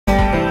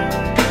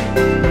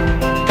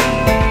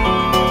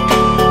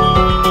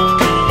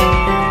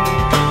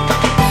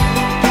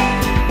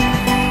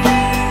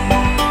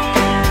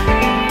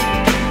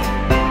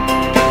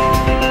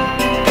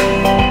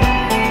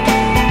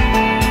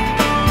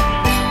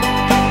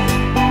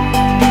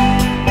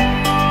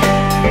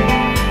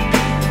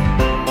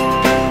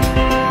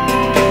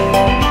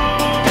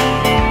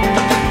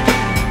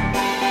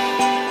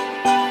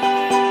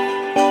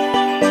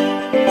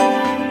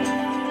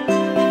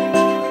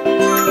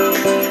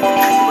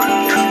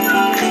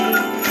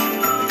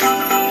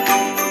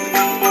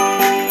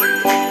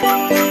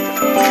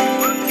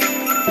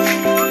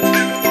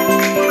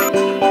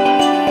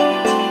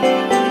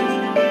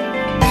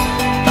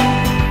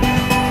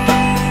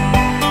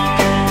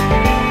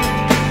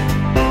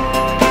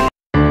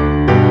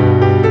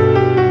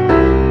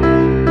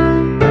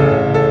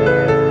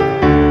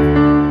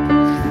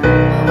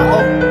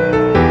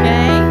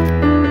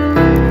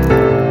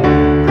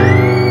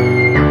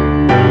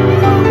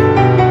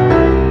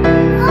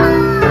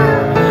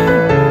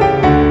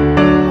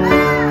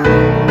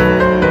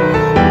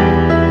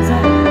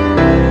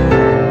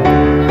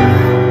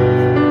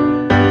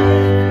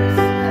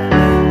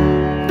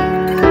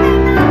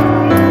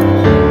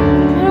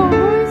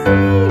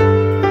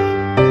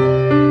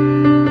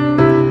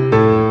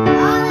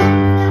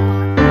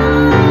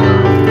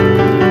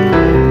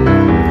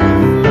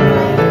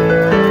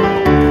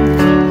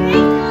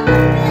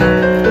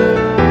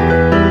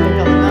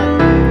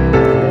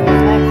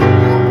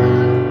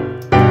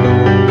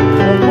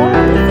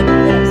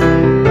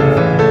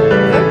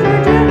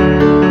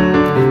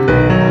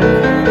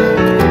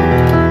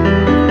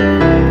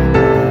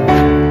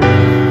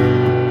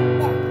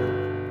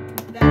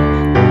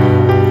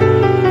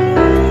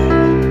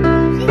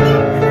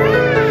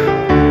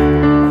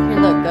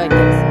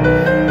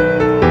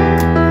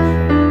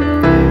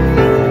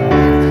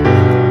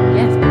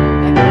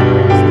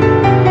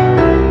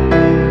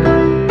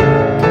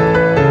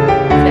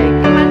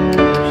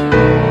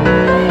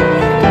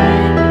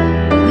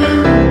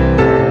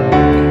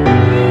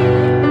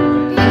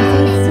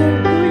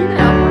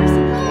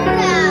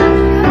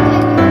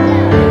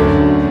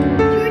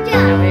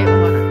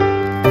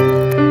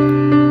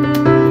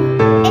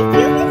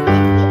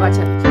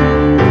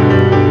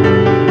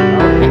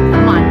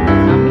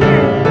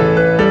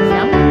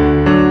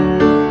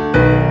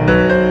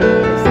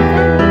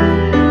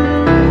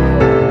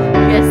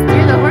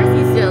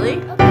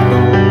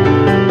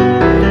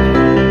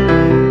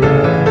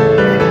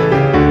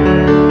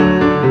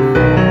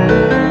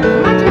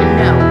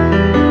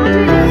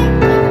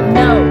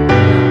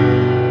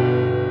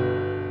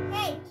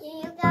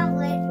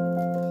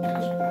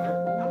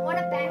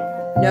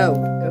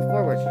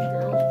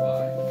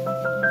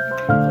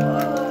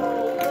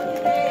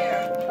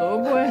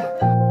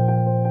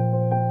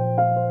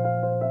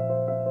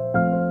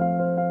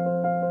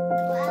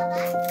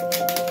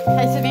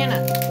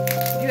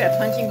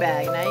punching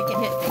bag. Now you can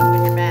hit things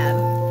when you're mad.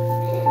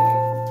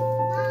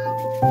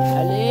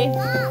 Ali?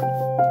 Mom,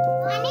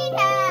 I need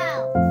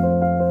help.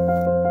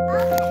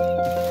 Mom.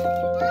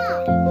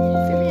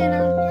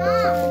 Savannah.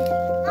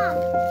 Mom.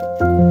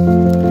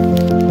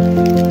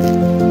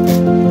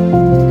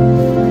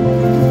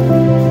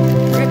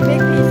 Rip big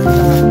pieces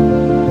off.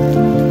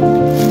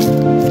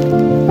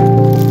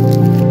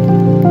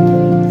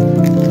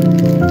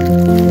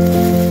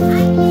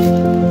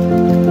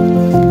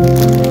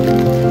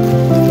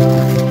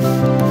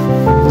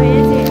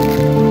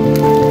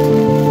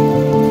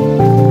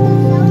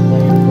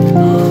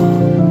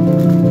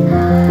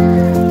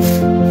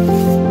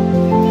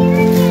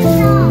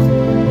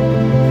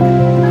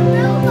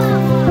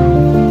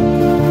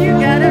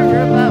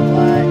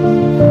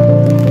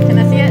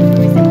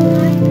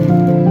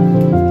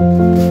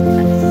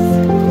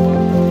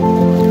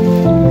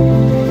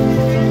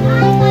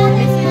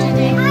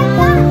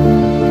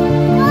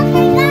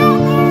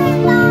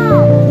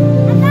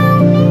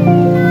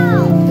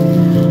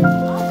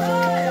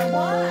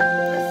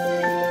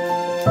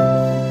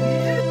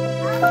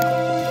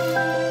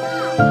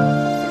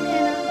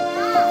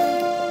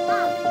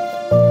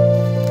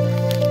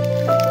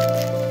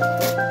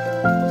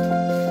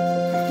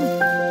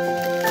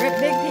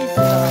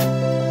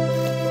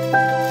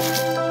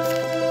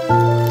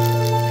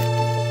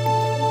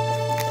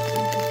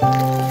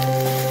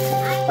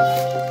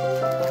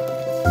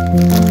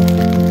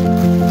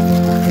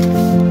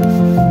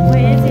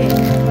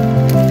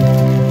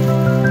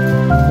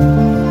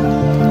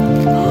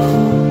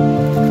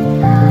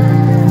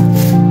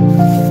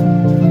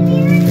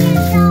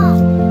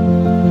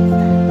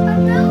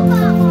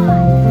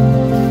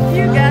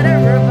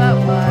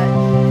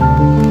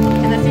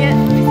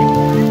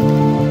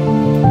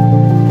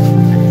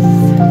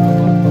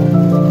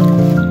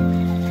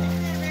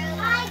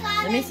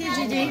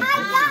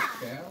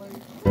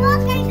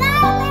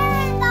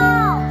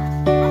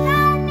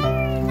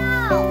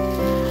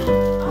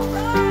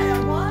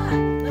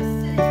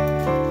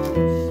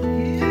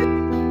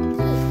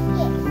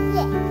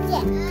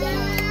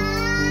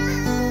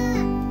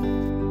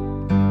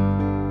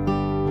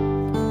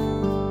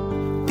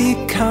 Be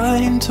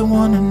kind to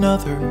one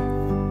another.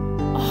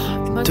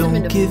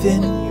 Don't give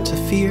in to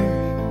fear.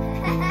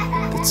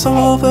 That's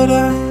all that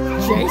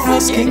I'm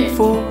asking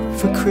for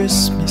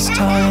Christmas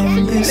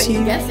time this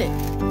year.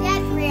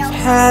 I've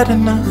had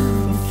enough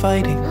of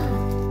fighting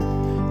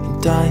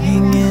and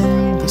dying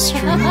in the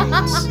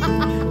streets.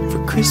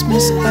 For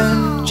Christmas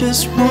I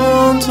just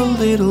want a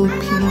little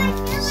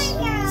peace.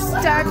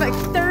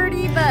 Starbucks,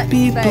 $30.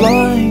 Be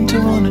blind to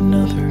one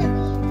another.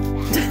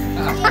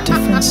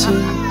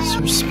 Differences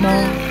are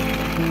small.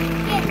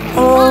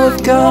 All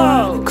have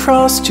got a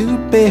cross to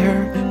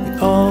bear. We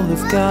all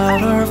have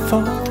got our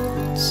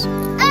faults.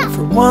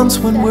 For once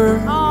when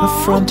we're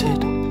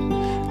affronted,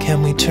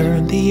 can we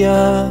turn the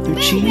other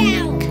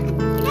cheek?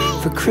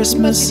 For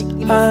Christmas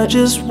I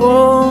just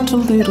want a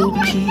little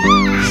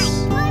peace.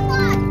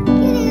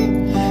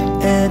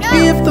 And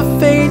if the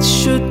fates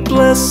should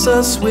bless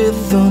us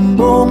with a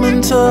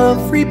moment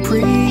of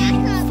reprieve,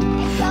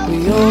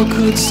 we all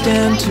could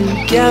stand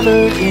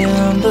together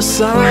in the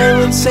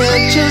silence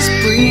and just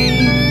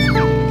breathe.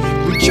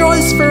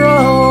 Rejoice for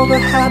all the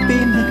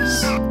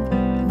happiness,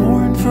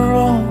 mourn for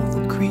all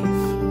the grief.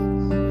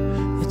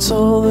 It's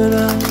all that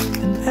I've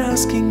been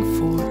asking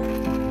for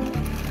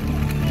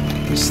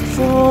this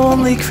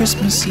lonely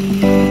Christmas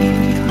Eve.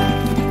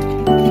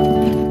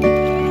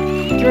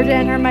 Georgia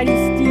and her mighty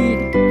steed.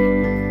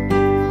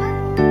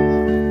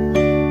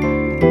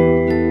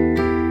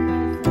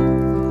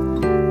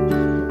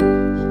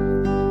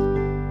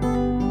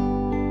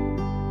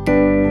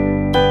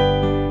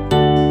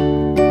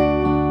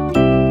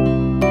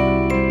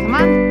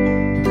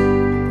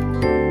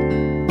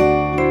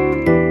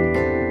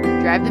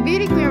 Drive the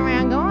beauty queen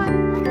around, go on.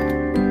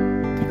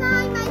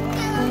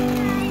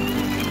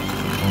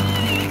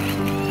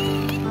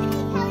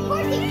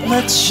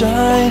 Let's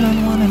shine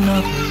on one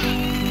another,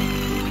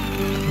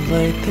 the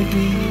light that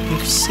we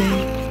have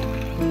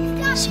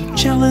saved. So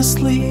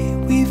jealously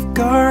we've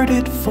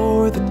guarded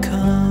for the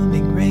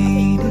coming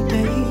rainy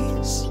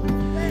days.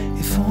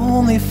 If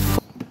only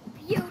for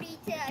Beauty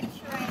to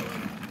trade.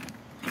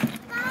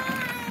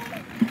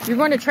 Bye. You're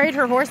going to trade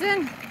her horse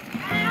in?